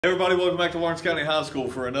Hey everybody, welcome back to Lawrence County High School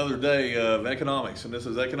for another day of economics, and this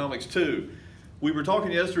is Economics 2. We were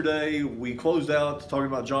talking yesterday, we closed out talking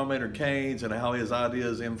about John Maynard Keynes and how his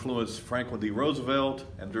ideas influenced Franklin D. Roosevelt,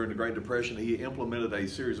 and during the Great Depression he implemented a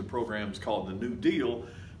series of programs called the New Deal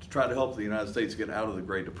to try to help the United States get out of the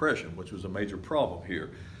Great Depression, which was a major problem here.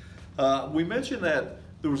 We mentioned that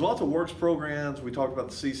there was lots of works programs. We talked about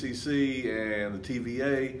the CCC and the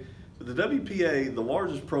TVA. The WPA, the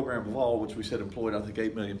largest program of all, which we said employed, I think,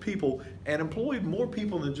 8 million people, and employed more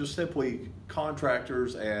people than just simply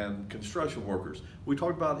contractors and construction workers. We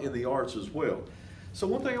talked about in the arts as well. So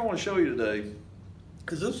one thing I want to show you today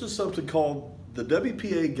is this is something called the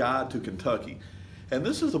WPA Guide to Kentucky. And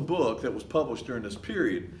this is a book that was published during this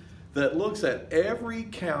period that looks at every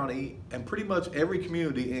county and pretty much every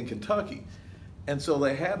community in Kentucky. And so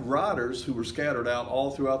they had writers who were scattered out all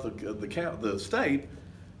throughout the state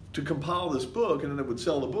to compile this book, and then it would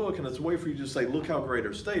sell the book, and it's a way for you to say, look how great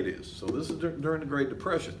our state is. So this is during the Great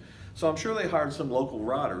Depression. So I'm sure they hired some local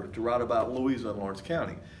writer to write about Louisa and Lawrence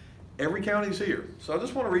County. Every county's here. So I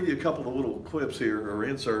just want to read you a couple of little clips here, or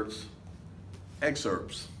excerpts,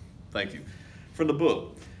 thank you, from the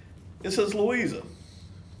book. It says, Louisa,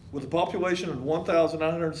 with a population of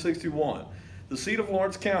 1,961, the seat of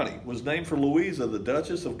Lawrence County was named for Louisa, the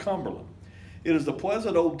Duchess of Cumberland. It is a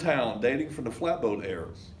pleasant old town dating from the flatboat era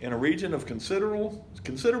in a region of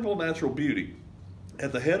considerable natural beauty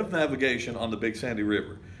at the head of navigation on the Big Sandy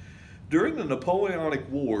River. During the Napoleonic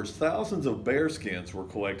Wars, thousands of bearskins were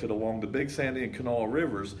collected along the Big Sandy and Kanawha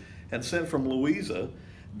rivers and sent from Louisa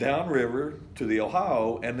downriver to the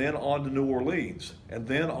Ohio and then on to New Orleans and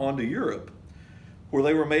then on to Europe, where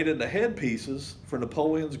they were made into headpieces for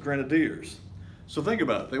Napoleon's grenadiers. So think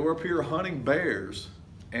about it. They were up here hunting bears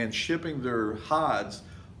and shipping their hides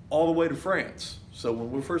all the way to France. So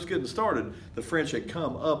when we're first getting started, the French had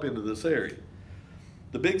come up into this area.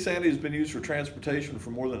 The Big Sandy has been used for transportation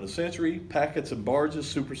for more than a century. Packets and barges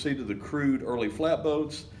superseded the crude early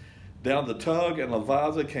flatboats. Down the Tug and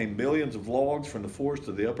Louisa came millions of logs from the forest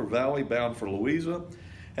to the upper valley bound for Louisa,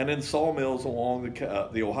 and then sawmills along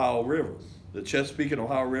the Ohio River. The Chesapeake and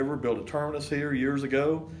Ohio River built a terminus here years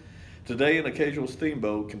ago. Today, an occasional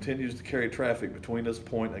steamboat continues to carry traffic between this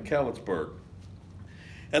point and Catlettsburg.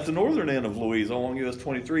 At the northern end of Louisa, along US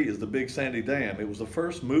 23, is the Big Sandy Dam. It was the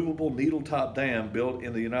first movable needle-top dam built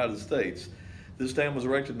in the United States. This dam was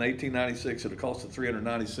erected in 1896 at a cost of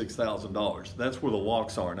 $396,000. That's where the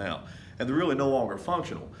locks are now. And they're really no longer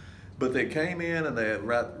functional. But they came in and they had,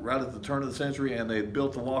 right at the turn of the century, and they had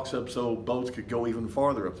built the locks up so boats could go even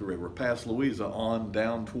farther up the river, past Louisa on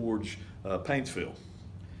down towards Paintsville.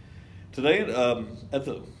 Today, at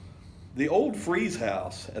the old Freeze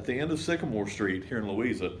House at the end of Sycamore Street here in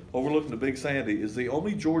Louisa, overlooking the Big Sandy, is the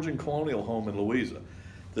only Georgian colonial home in Louisa.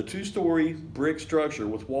 The two-story brick structure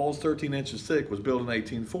with walls 13 inches thick was built in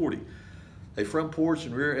 1840. A front porch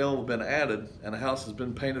and rear ell have been added, and the house has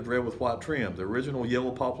been painted red with white trim. The original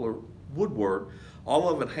yellow poplar woodwork, all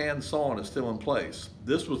of it hand-sawn, is still in place.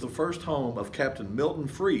 This was the first home of Captain Milton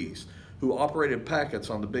Freeze, who operated packets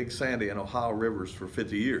on the Big Sandy and Ohio rivers for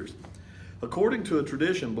 50 years. According to a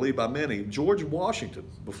tradition believed by many, George Washington,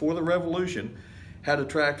 before the Revolution, had a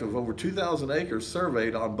tract of over 2,000 acres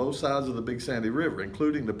surveyed on both sides of the Big Sandy River,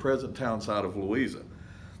 including the present town site of Louisa.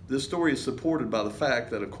 This story is supported by the fact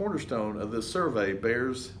that a cornerstone of this survey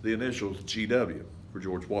bears the initials GW for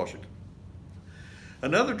George Washington.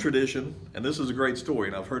 Another tradition, and this is a great story,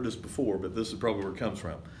 and I've heard this before, but this is probably where it comes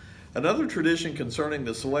from. Another tradition concerning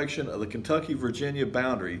the selection of the Kentucky-Virginia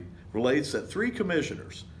boundary relates that 3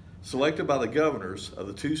 commissioners, selected by the governors of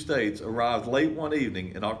the 2 states, arrived late one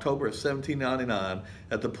evening in October of 1799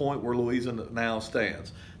 at the point where Louisa now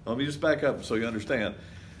stands. Now, let me just back up so you understand.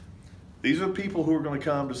 These are people who are going to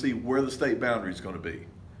come to see where the state boundary is going to be.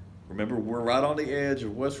 Remember, we're right on the edge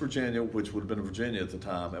of West Virginia, which would have been Virginia at the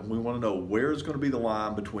time, and we want to know where is going to be the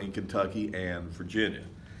line between Kentucky and Virginia.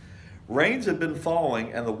 Rains had been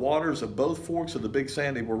falling, and the waters of both forks of the Big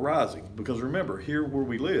Sandy were rising, because remember, here where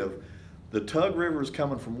we live, the Tug River is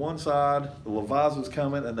coming from one side, the Louisa is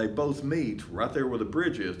coming, and they both meet right there where the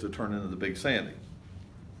bridge is to turn into the Big Sandy.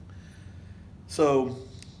 So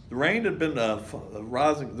the rain had been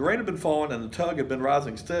falling, and the Tug had been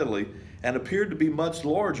rising steadily and appeared to be much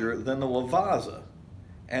larger than the Louisa.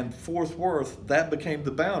 And forthwith, that became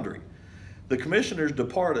the boundary. The commissioners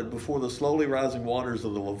departed before the slowly rising waters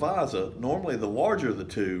of the Louisa, normally the larger of the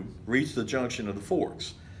two, reached the junction of the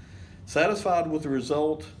forks. Satisfied with the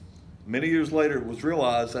result, many years later, it was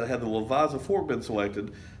realized that had the Louisa Fork been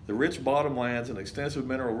selected, the rich bottomlands and extensive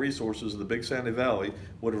mineral resources of the Big Sandy Valley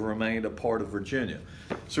would have remained a part of Virginia.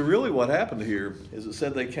 So really what happened here is it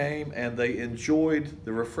said they came and they enjoyed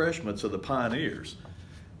the refreshments of the pioneers.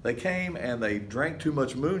 They came and they drank too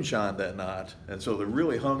much moonshine that night, and so they're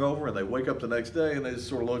really hungover, and they wake up the next day and they just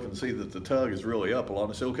sort of look and see that the tug is really up along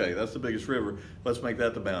and say, okay, that's the biggest river, let's make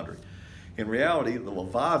that the boundary. In reality, the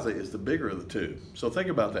Leviza is the bigger of the two. So think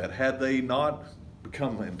about that. Had they not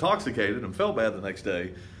become intoxicated and felt bad the next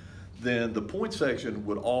day, then the point section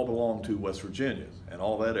would all belong to West Virginia and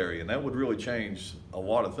all that area, and that would really change a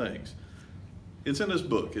lot of things. It's in this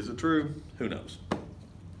book. Is it true? Who knows?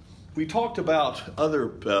 We talked about other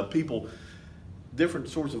people, different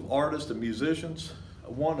sorts of artists and musicians.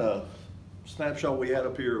 One snapshot we had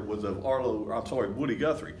up here was of Woody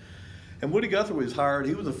Guthrie. And Woody Guthrie was hired,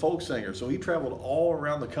 he was a folk singer, so he traveled all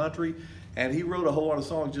around the country, and he wrote a whole lot of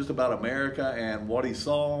songs just about America and what he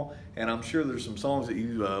saw. And I'm sure there's some songs that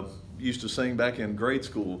you used to sing back in grade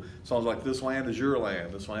school, songs like This Land Is Your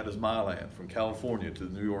Land, This Land Is My Land, from California to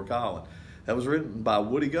the New York Island. That was written by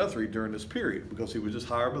Woody Guthrie during this period because he was just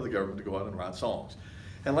hired by the government to go out and write songs.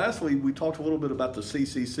 And lastly, we talked a little bit about the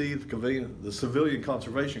CCC, the Civilian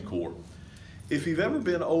Conservation Corps. If you've ever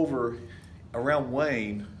been over around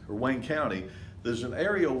Wayne or Wayne County, there's an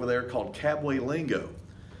area over there called Cabway Lingo.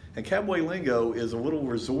 And Cabway Lingo is a little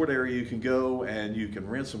resort area you can go and you can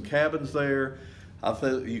rent some cabins there.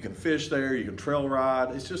 You can fish there, you can trail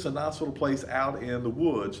ride. It's just a nice little place out in the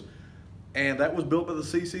woods. And that was built by the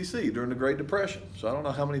CCC during the Great Depression. So I don't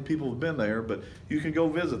know how many people have been there, but you can go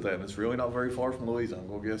visit that. And it's really not very far from Louisiana. I'm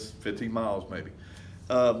going to guess 15 miles maybe.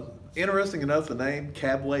 Interesting enough, the name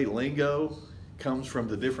Cabway Lingo comes from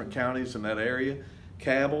the different counties in that area.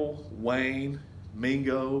 Cabell, Wayne,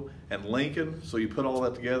 Mingo, and Lincoln. So you put all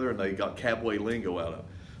that together and they got Cabway Lingo out of it.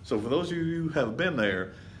 So for those of you who have been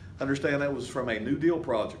there, understand that was from a New Deal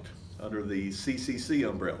project under the CCC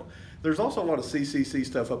umbrella. There's also a lot of CCC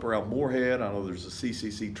stuff up around Moorhead. I know there's a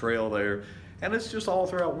CCC trail there. And it's just all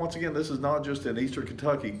throughout. Once again, this is not just in eastern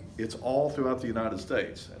Kentucky. It's all throughout the United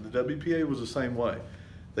States. And the WPA was the same way.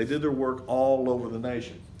 They did their work all over the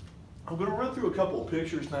nation. I'm going to run through a couple of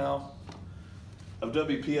pictures now of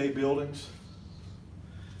WPA buildings.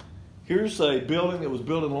 Here's a building that was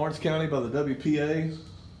built in Lawrence County by the WPA.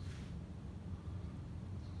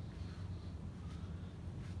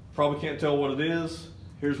 Probably can't tell what it is.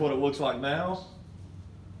 Here's what it looks like now.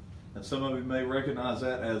 And some of you may recognize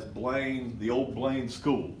that as Blaine, the old Blaine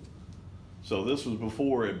School. So this was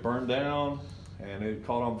before it burned down and it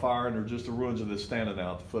caught on fire, and there's just the ruins of it standing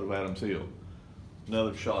out at the foot of Adams Hill.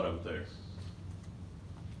 Another shot of it there.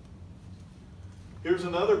 Here's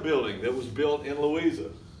another building that was built in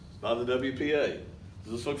Louisa by the WPA.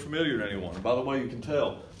 Does this look familiar to anyone? And by the way, you can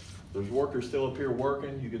tell there's workers still up here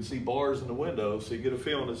working. You can see bars in the window, so you get a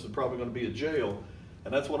feeling this is probably going to be a jail.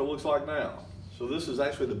 And that's what it looks like now. So this is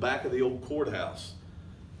actually the back of the old courthouse.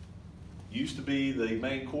 Used to be the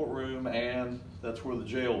main courtroom, and that's where the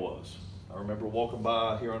jail was. I remember walking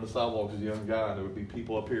by here on the sidewalk as a young guy, and there would be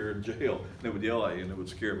people up here in jail, and they would yell at you, and it would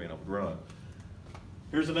scare me, and I would run.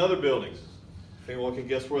 Here's another building. If anyone can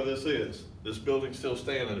guess where this is. This building's still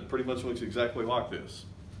standing. It pretty much looks exactly like this.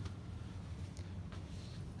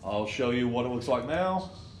 I'll show you what it looks like now.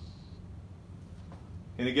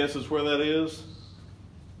 Any guesses where that is?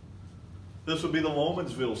 This would be the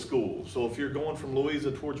Lomansville School. So if you're going from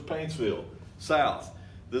Louisa towards Paintsville, south,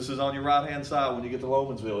 this is on your right-hand side when you get to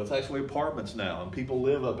Lomansville. It's actually apartments now, and people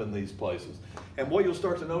live up in these places. And what you'll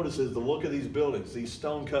start to notice is the look of these buildings, these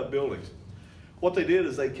stone-cut buildings. What they did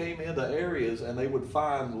is they came into areas and they would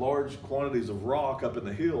find large quantities of rock up in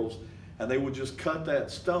the hills, and they would just cut that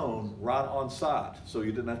stone right on site, so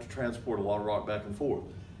you didn't have to transport a lot of rock back and forth.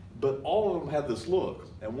 But all of them had this look,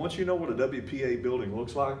 and once you know what a WPA building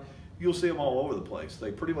looks like, you'll see them all over the place.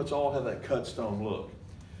 They pretty much all have that cut stone look.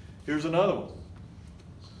 Here's another one.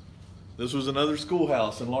 This was another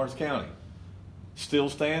schoolhouse in Lawrence County. Still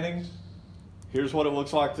standing. Here's what it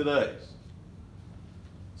looks like today.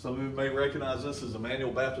 Some of you may recognize this as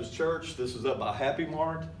Emmanuel Baptist Church. This is up by Happy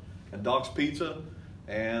Mart and Doc's Pizza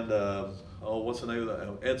and, what's the name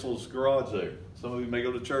of that? Etzel's Garage there. Some of you may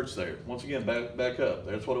go to church there. Once again, back up.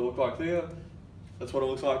 That's what it looked like then. That's what it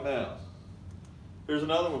looks like now. Here's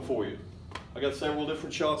another one for you. I got several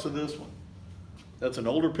different shots of this one. That's an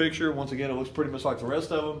older picture. Once again, it looks pretty much like the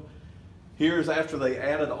rest of them. Here's after they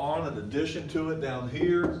added on an addition to it down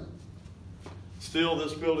here. Still,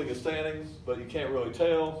 this building is standing, but you can't really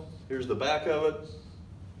tell. Here's the back of it.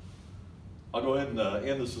 I'll go ahead and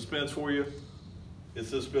end the suspense for you. It's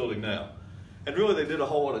this building now. And really they did a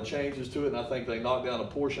whole lot of changes to it, and I think they knocked down a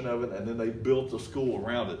portion of it and then they built a school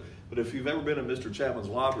around it. But if you've ever been in Mr. Chapman's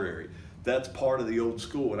library, that's part of the old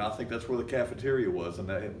school, and I think that's where the cafeteria was, and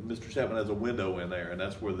Mr. Chapman has a window in there, and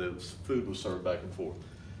that's where the food was served back and forth.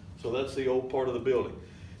 So that's the old part of the building.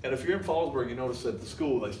 And if you're in Fallsburg, you notice at the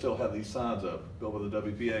school, they still have these signs up, built by the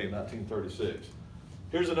WPA in 1936.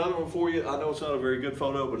 Here's another one for you. I know it's not a very good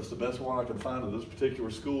photo, but it's the best one I can find of this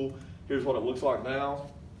particular school. Here's what it looks like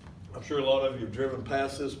now. I'm sure a lot of you have driven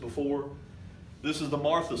past this before. This is the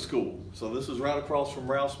Martha School. So this is right across from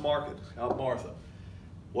Ralph's Market out in Martha.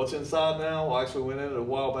 What's inside now? Well, I actually went in it a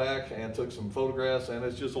while back and took some photographs, and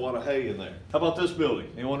it's just a lot of hay in there. How about this building?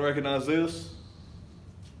 Anyone recognize this?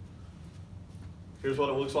 Here's what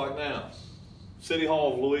it looks like now. City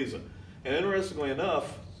Hall of Louisa. And interestingly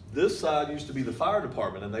enough, this side used to be the fire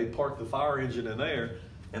department, and they parked the fire engine in there,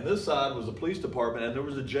 and this side was the police department, and there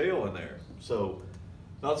was a jail in there. So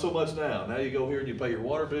not so much now. Now you go here and you pay your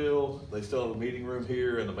water bill. They still have a meeting room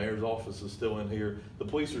here, and the mayor's office is still in here. The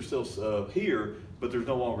police are still here, but there's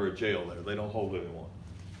no longer a jail there. They don't hold anyone.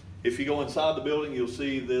 If you go inside the building, you'll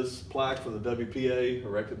see this plaque for the WPA,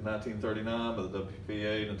 erected in 1939 by the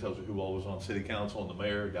WPA, and it tells you who all was on city council and the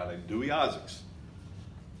mayor, a guy named Dewey Isaacs.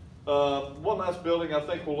 One last building I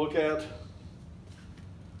think we'll look at.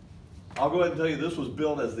 I'll go ahead and tell you this was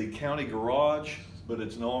built as the county garage, but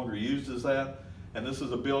it's no longer used as that. And this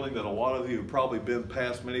is a building that a lot of you have probably been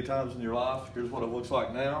past many times in your life. Here's what it looks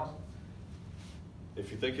like now.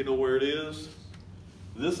 If you think you know where it is,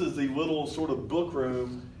 this is the little sort of book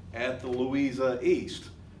room at the Louisa East.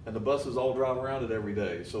 And the buses all drive around it every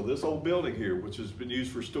day. So this old building here, which has been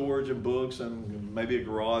used for storage and books and maybe a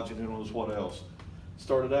garage and who knows what else,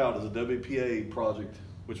 started out as a WPA project,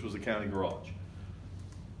 which was a county garage.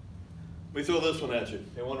 Let me throw this one at you.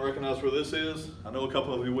 Anyone recognize where this is? I know a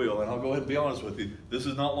couple of you will, and I'll go ahead and be honest with you. This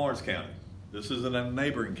is not Lawrence County. This is in a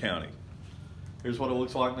neighboring county. Here's what it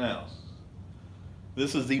looks like now.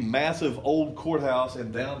 This is the massive old courthouse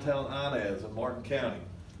in downtown Inez in Martin County.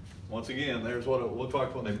 Once again, there's what it looked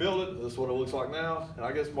like when they built it. This is what it looks like now. And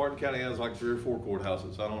I guess Martin County has like 3 or 4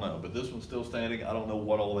 courthouses. I don't know. But this one's still standing. I don't know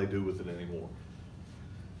what all they do with it anymore.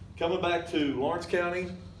 Coming back to Lawrence County,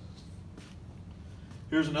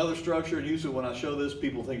 here's another structure. And usually when I show this,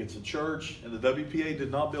 people think it's a church. And the WPA did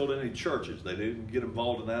not build any churches. They didn't get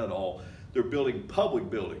involved in that at all. They're building public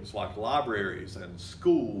buildings like libraries and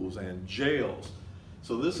schools and jails.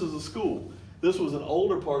 So this is a school. This was an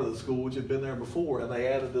older part of the school which had been there before, and they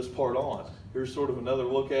added this part on. Here's sort of another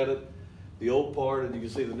look at it, the old part, and you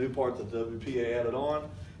can see the new part that the WPA added on.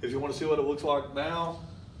 If you want to see what it looks like now,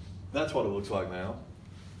 that's what it looks like now.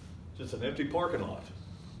 Just an empty parking lot.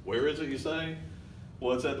 Where is it, you say?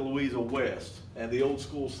 Well, it's at Louisa West, and the old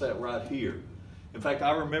school sat right here. In fact,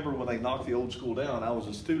 I remember when they knocked the old school down, I was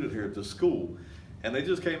a student here at the school, and they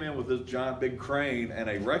just came in with this giant big crane and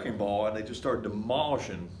a wrecking ball, and they just started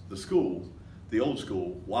demolishing the school, the old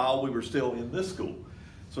school, while we were still in this school.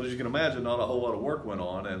 So as you can imagine, not a whole lot of work went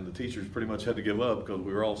on, and the teachers pretty much had to give up because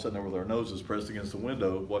we were all sitting there with our noses pressed against the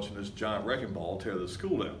window watching this giant wrecking ball tear the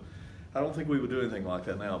school down. I don't think we would do anything like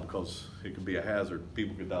that now because it could be a hazard.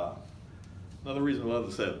 People could die. Another reason I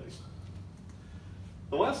love the 70s.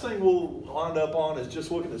 The last thing we'll wind up on is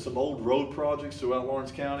just looking at some old road projects throughout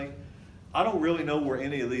Lawrence County. I don't really know where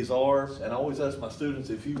any of these are, and I always ask my students,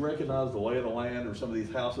 if you recognize the lay of the land or some of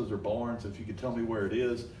these houses or barns, if you could tell me where it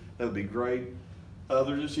is, that would be great.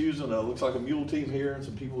 They're just using, looks like a mule team here, and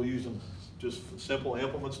some people using just simple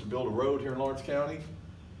implements to build a road here in Lawrence County.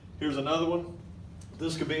 Here's another one.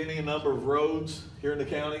 This could be any number of roads here in the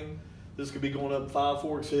county. This could be going up Five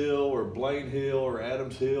Forks Hill or Blaine Hill or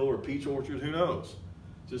Adams Hill or Peach Orchard, who knows?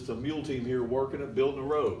 Just a mule team here working it, building a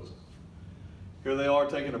road. Here they are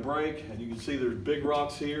taking a break, and you can see there's big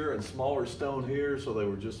rocks here and smaller stone here, so they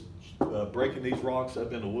were just breaking these rocks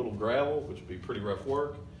up into little gravel, which would be pretty rough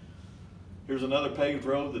work. Here's another paved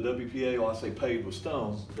road. The WPA, well, I say paved with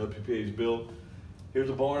stone, the WPA's built. Here's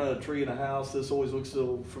a barn and a tree and a house. This always looks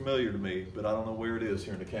so familiar to me, but I don't know where it is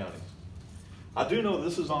here in the county. I do know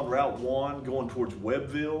this is on Route 1 going towards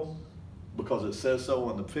Webbville because it says so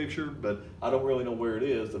on the picture, but I don't really know where it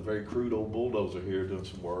is. The very crude old bulldozer here doing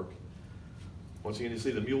some work. Once again, you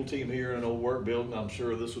see the mule team here in an old work building. I'm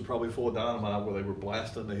sure this was probably full of dynamite where they were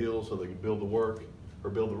blasting the hill so they could build the work or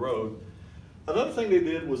build the road. Another thing they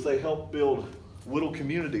did was they helped build little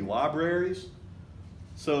community libraries.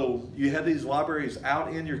 So you had these libraries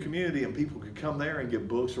out in your community and people could come there and get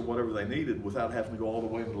books or whatever they needed without having to go all the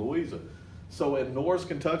way to Louisa. So in Norris,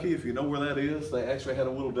 Kentucky, if you know where that is, they actually had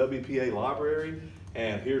a little WPA library,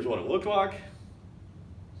 and here's what it looked like.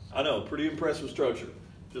 I know, pretty impressive structure.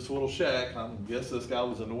 just a little shack. I guess this guy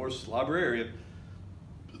was a Norse librarian.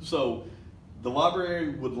 So the library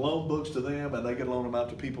would loan books to them, and they could loan them out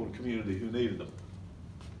to people in the community who needed them.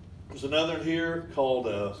 There's another one here called,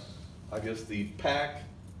 I guess, the Pack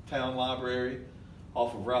Town Library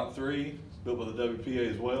off of Route 3, built by the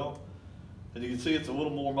WPA as well. And you can see it's a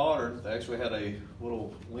little more modern. They actually had a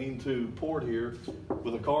little lean-to port here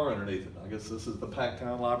with a car underneath it. I guess this is the Pack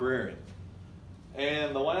Town Librarian.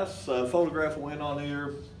 And the last photograph we'll end on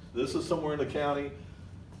here, this is somewhere in the county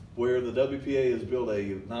where the WPA has built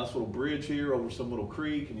a nice little bridge here over some little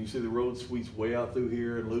creek, and you see the road sweeps way out through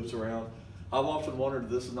here and loops around. I've often wondered if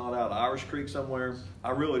this is not out Irish Creek somewhere.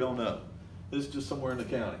 I really don't know. This is just somewhere in the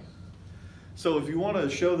county. So if you want to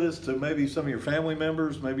show this to maybe some of your family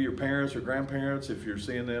members, maybe your parents or grandparents, if you're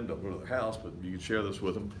seeing them, don't go to their house, but you can share this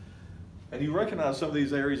with them. And you recognize some of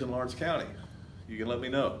these areas in Lawrence County, you can let me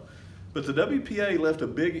know. But the WPA left a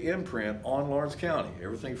big imprint on Lawrence County.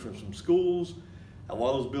 Everything from some schools, a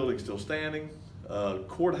lot of those buildings still standing,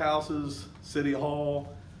 courthouses, city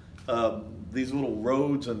hall, these little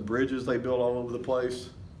roads and bridges they built all over the place.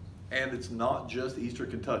 And it's not just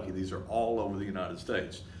Eastern Kentucky, these are all over the United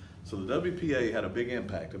States. So the WPA had a big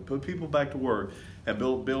impact and put people back to work and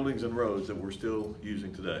built buildings and roads that we're still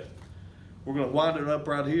using today. We're going to wind it up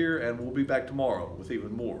right here, and we'll be back tomorrow with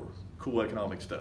even more cool economic stuff.